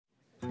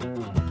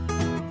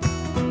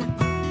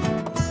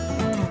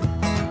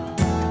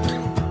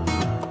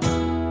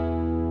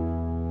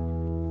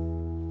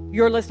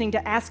You're listening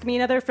to Ask Me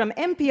Another from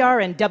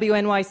NPR and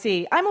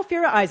WNYC. I'm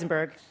Ophira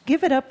Eisenberg.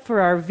 Give it up for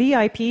our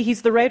VIP.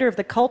 He's the writer of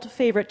the cult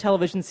favorite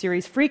television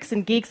series Freaks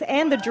and Geeks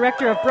and the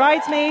director of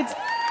Bridesmaids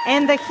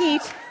and The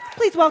Heat.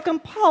 Please welcome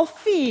Paul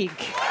Feig.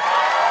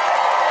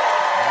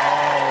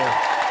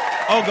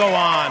 Oh, go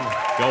on.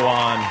 Go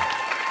on.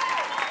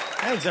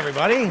 Thanks,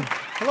 everybody.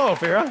 Hello,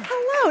 Ophira.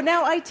 Hello.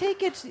 Now, I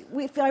take it,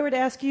 if I were to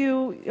ask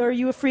you, are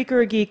you a freak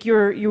or a geek? You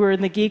were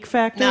in the geek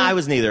factor? No, I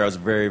was neither. I was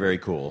very, very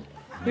cool.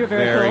 You were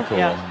very cool.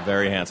 Yeah.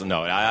 Very handsome.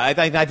 No, I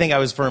think I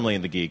was firmly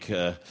in the geek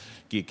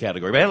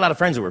category. But I had a lot of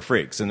friends who were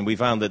freaks, and we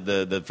found that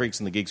the freaks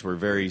and the geeks were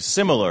very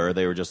similar.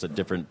 They were just at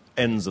different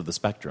ends of the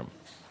spectrum.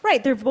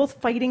 Right, they're both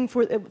fighting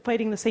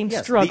the same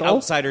struggle. The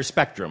outsider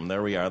spectrum.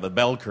 There we are, the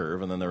bell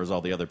curve, and then there was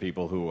all the other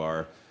people who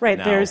are right.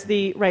 Now. There's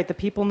the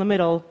people in the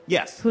middle.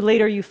 Yes, who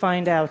later you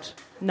find out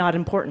not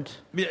important.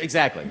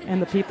 Exactly. And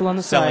the people on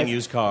the selling side.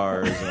 Used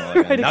cars. And all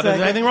that. Right, Not that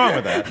there's anything wrong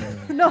with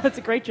that. No, it's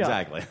a great job.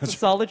 Exactly. It's a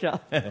solid job.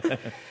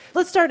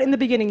 Let's start in the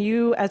beginning.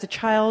 You, as a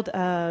child,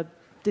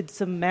 did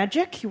some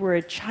magic. You were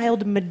a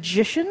child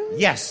magician.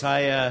 Yes,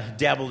 I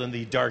dabbled in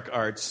the dark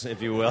arts,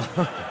 if you will.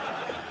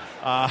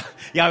 I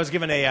was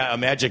given a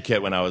magic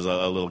kit when I was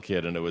a little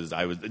kid, and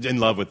I was in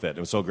love with it.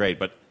 It was so great,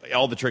 but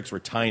all the tricks were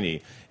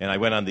tiny, and I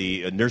went on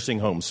the nursing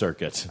home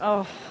circuit.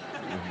 Oh.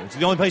 It's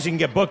the only place you can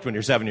get booked when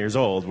you're 7 years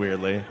old,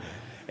 weirdly.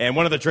 And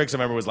one of the tricks I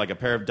remember was like a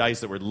pair of dice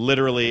that were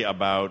literally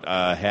about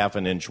half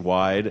an inch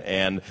wide.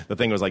 And the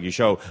thing was like you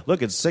show,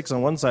 look, it's 6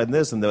 on one side and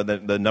this, and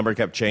the number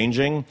kept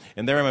changing.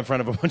 And there I'm in front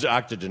of a bunch of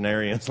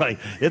octogenarians like,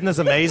 isn't this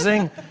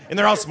amazing? And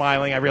they're all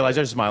smiling. I realized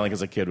they're smiling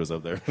because a kid was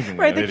up there.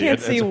 Right, they can't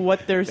see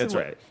what they're... That's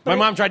right. My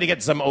mom tried to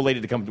get some old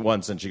lady to come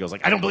once, and she goes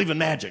like, I don't believe in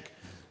magic.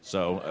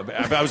 So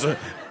I was a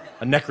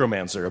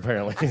necromancer,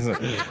 apparently.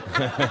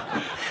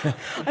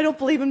 I don't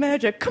believe in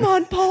magic. Come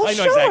on, Paul, I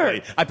know, sure.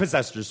 exactly. I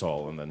possessed her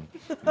soul, and then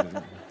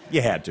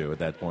you had to at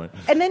that point.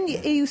 And then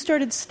you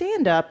started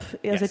stand-up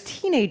as a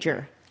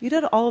teenager. You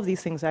did all of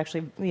these things,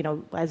 actually,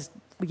 as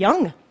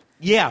young.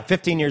 Yeah,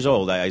 15 years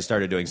old, I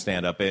started doing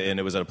stand-up, and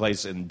it was at a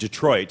place in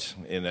Detroit,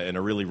 in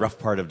a really rough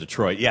part of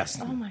Detroit.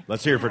 Yes,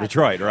 let's hear it for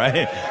Detroit,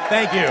 right?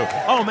 Thank you.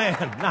 Oh, man,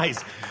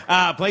 nice.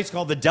 A place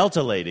called the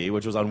Delta Lady,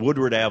 which was on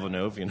Woodward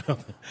Avenue, if you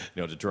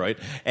know Detroit.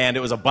 And it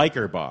was a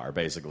biker bar,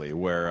 basically,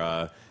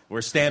 where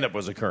stand-up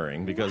was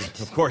occurring, because,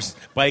 of course,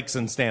 bikes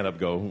and stand-up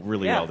go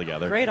really well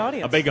together. Great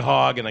audience. A big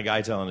hog and a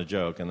guy telling a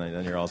joke, and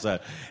then you're all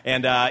set.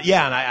 And,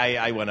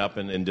 I went up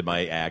and did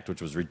my act,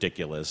 which was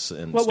ridiculous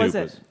and what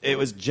stupid. Was it? It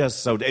was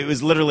just so... It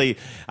was literally...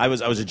 I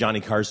was a Johnny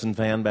Carson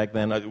fan back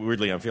then.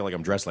 Weirdly, I feel like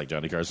I'm dressed like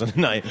Johnny Carson.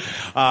 They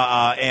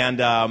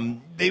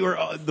were...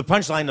 the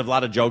punchline of a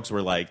lot of jokes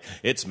were like,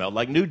 it smelled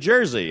like New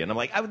Jersey. And I'm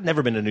like, I've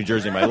never been to New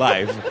Jersey in my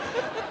life.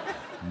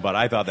 But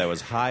I thought that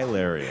was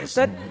hilarious.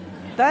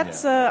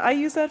 That's I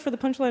use that for the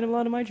punchline of a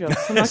lot of my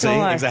jokes. I'm not going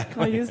to lie.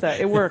 Exactly. I'll use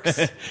that. It works.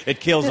 It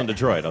kills in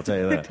Detroit, I'll tell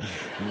you that.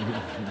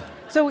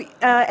 So,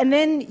 and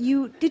then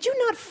did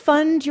you not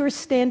fund your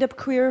stand-up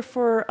career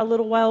for a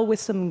little while with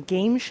some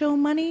game show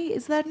money?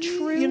 Is that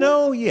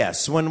true?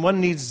 Yes. When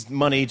one needs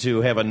money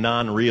to have a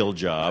non-real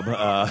job,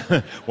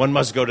 one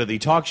must go to the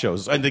talk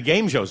shows, and the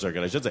game show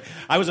circuit, I should say.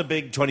 I was a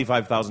big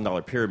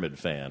 $25,000 pyramid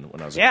fan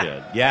when I was a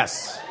kid.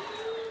 Yes.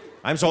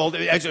 I'm so old.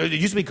 It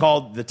used to be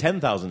called the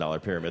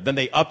 $10,000 pyramid. Then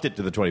they upped it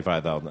to the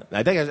 $25,000.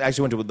 I think I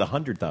actually went to the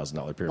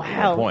 $100,000 pyramid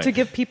at one point. To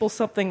give people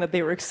something that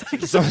they were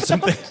excited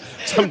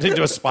something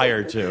to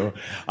aspire to.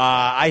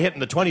 I hit in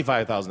the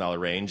 $25,000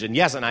 range, and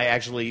I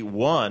actually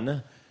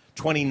won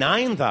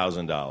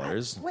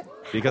 $29,000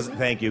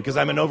 because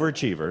I'm an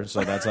overachiever,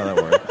 so that's how that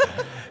worked.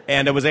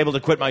 And I was able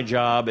to quit my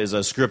job as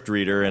a script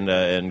reader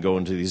and go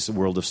into this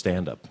world of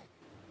stand-up.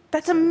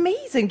 That's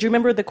amazing. Do you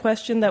remember the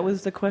question that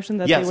was the question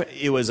that yes, they were...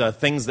 it was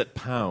things that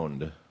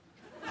pound.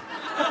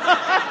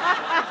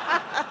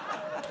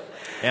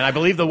 And I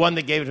believe the one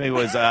that gave it to me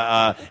was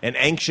an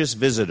anxious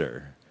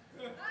visitor.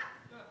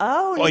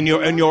 Oh, on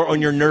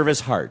your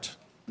nervous heart.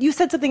 You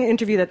said something in an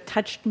interview that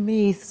touched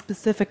me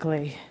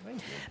specifically.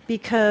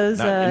 Because...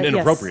 Not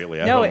inappropriately.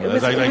 Yes. No, it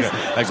was...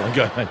 Excellent,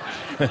 good.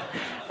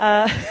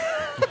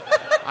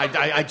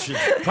 I should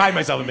pride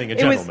myself in being a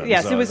gentleman.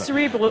 It was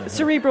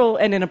cerebral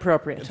and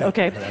inappropriate.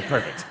 Okay.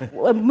 Perfect.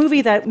 A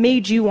movie that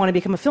made you want to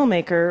become a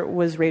filmmaker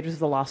was Raiders of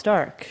the Lost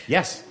Ark.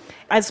 Yes.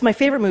 It's my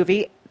favorite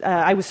movie.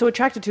 I was so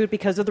attracted to it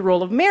because of the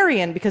role of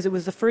Marion, because it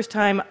was the first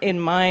time in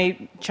my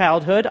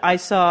childhood I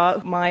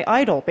saw my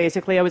idol,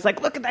 basically. I was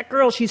like, look at that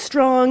girl, she's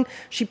strong,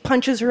 she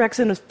punches her ex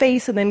in the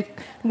face and then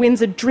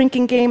wins a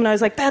drinking game, and I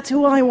was like, that's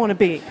who I want to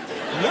be.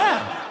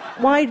 Yeah.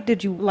 Why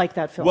did you like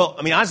that film? Well,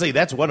 I mean, honestly,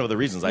 that's one of the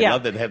reasons. I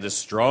love that it had this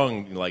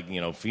strong,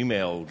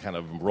 female kind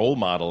of role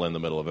model in the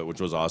middle of it, which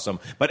was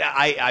awesome. But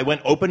I went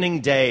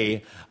opening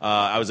day.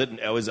 I was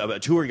a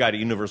tour guide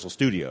at Universal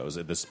Studios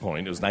at this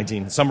point. It was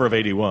summer of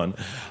 '81.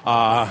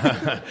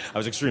 I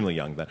was extremely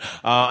young then,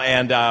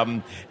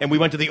 and we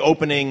went to the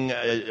opening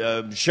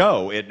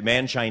show at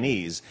Man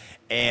Chinese.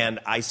 And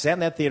I sat in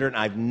that theater, and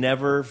I've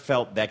never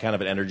felt that kind of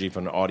an energy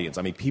from the audience.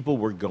 I mean, people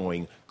were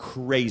going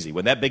crazy.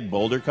 When that big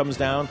boulder comes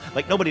down,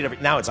 like nobody had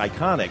ever, now it's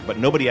iconic, but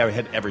nobody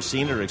had ever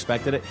seen it or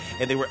expected it,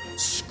 and they were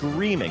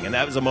screaming. And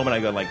that was a moment I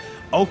go like,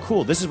 oh,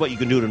 cool, this is what you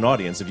can do to an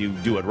audience if you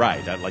do it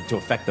right. I'd like to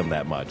affect them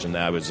that much, and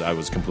I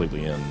was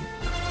completely in.